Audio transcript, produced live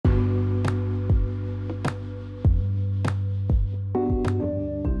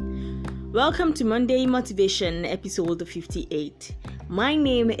Welcome to Monday Motivation, episode 58. My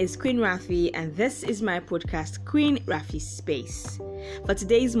name is Queen Rafi, and this is my podcast, Queen Rafi's Space. For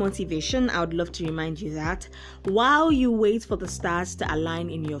today's motivation, I would love to remind you that while you wait for the stars to align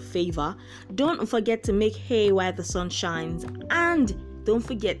in your favor, don't forget to make hay while the sun shines, and don't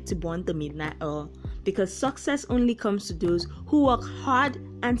forget to burn the midnight oil, because success only comes to those who work hard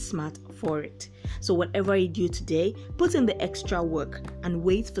and smart for it. So whatever you do today, put in the extra work and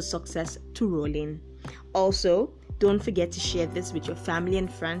wait for success to roll in. Also, don't forget to share this with your family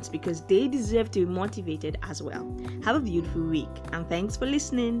and friends because they deserve to be motivated as well. Have a beautiful week and thanks for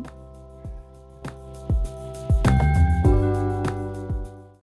listening.